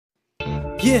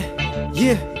yeah,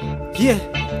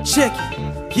 check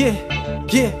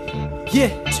it, yeah,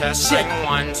 Testing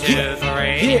 1, 2, 3.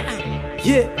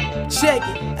 yeah, check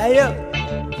it, ayo.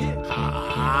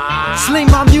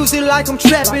 Sling my music like I'm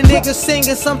trapping, nigga,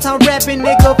 singing, sometimes rapping,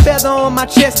 nigga, feather on my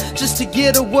chest, just to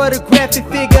get a word of graphic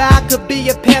figure. I could be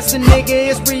a pastor, nigga,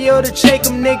 it's real to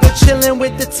Jacob, nigga, chillin'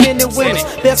 with the tinted windows.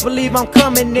 Best believe I'm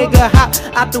coming, nigga, hop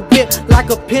out the whip like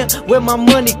a pimp with my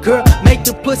money, girl. Make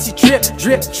the pussy drip,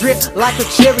 drip, drip like a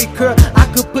cherry curl. I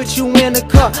could put you in a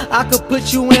car, I could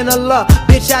put you in a law.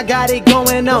 Bitch, I got it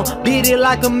going on, beat it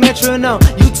like a metronome.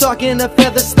 You talking a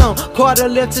Featherstone, quarter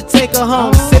lift to take her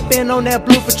home, sippin' on that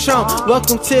blue Patron.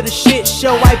 Welcome to the shit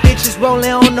show, white bitches rolling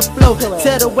on the floor.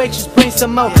 Tell the waitress bring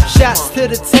some more. Shots to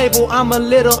the table, I'm a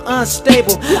little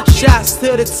unstable. Shots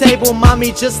to the table,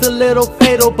 mommy just a little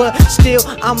fatal, but still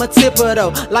I'm a tipper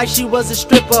though, like she was a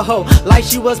stripper hoe, like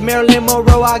she was Marilyn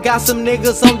Monroe. I got some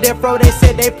niggas on death row, they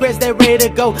said they pressed, they ready to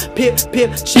go. Pip,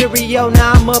 pip, cheerio,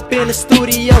 now I'm up in the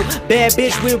studio. Bad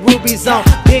bitch with rubies on,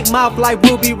 big mouth like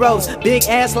Ruby Rose, big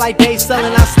ass like they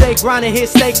sellin'. I stay grindin', hit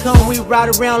stay come, we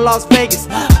ride around Las Vegas.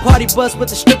 Party bus with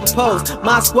the stripper pose.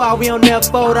 My squad, we on that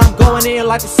fold. I'm going in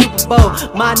like the Super Bowl.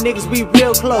 My niggas, we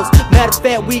real close. Matter of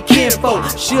fact, we kinfolk.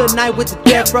 Suge Knight with the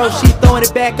death row. She throwing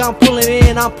it back, I'm pulling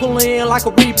in like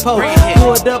a repo.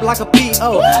 Pulled up like a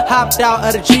PO. Hopped out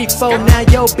of the G4. Now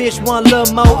yo bitch one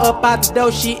little more. Up out the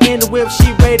door, she in the whip,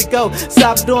 she ready to go.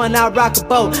 Stop doing, I rock a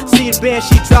boat. See the band,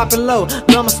 she dropping low.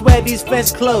 Love my sweat, these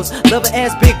fancy clothes. Love her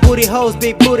ass, big booty hoes,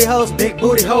 big booty hoes, big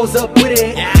booty hoes up with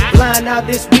it. Flying out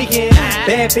this weekend.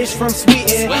 Bad bitch from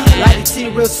Sweden, like the tea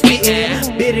real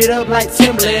sweetin'. Bit it up like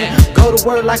Timberland, go to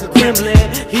work like a gremlin,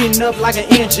 heating up like an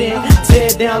engine, tear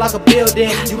it down like a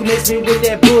building. You mix me with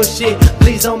that bullshit,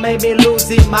 please don't make me lose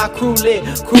it. My crew lit,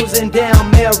 cruising down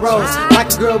Melrose,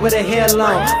 like a girl with her hair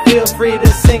long. Feel free to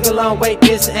sing along, wait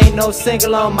this ain't no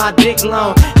sing-along, my dick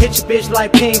long. Hit your bitch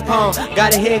like ping pong,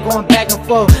 got a head going back and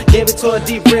forth, gave it to her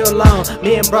deep real long.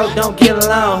 Me and bro don't get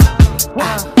along,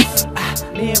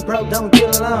 me and bro don't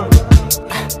get along.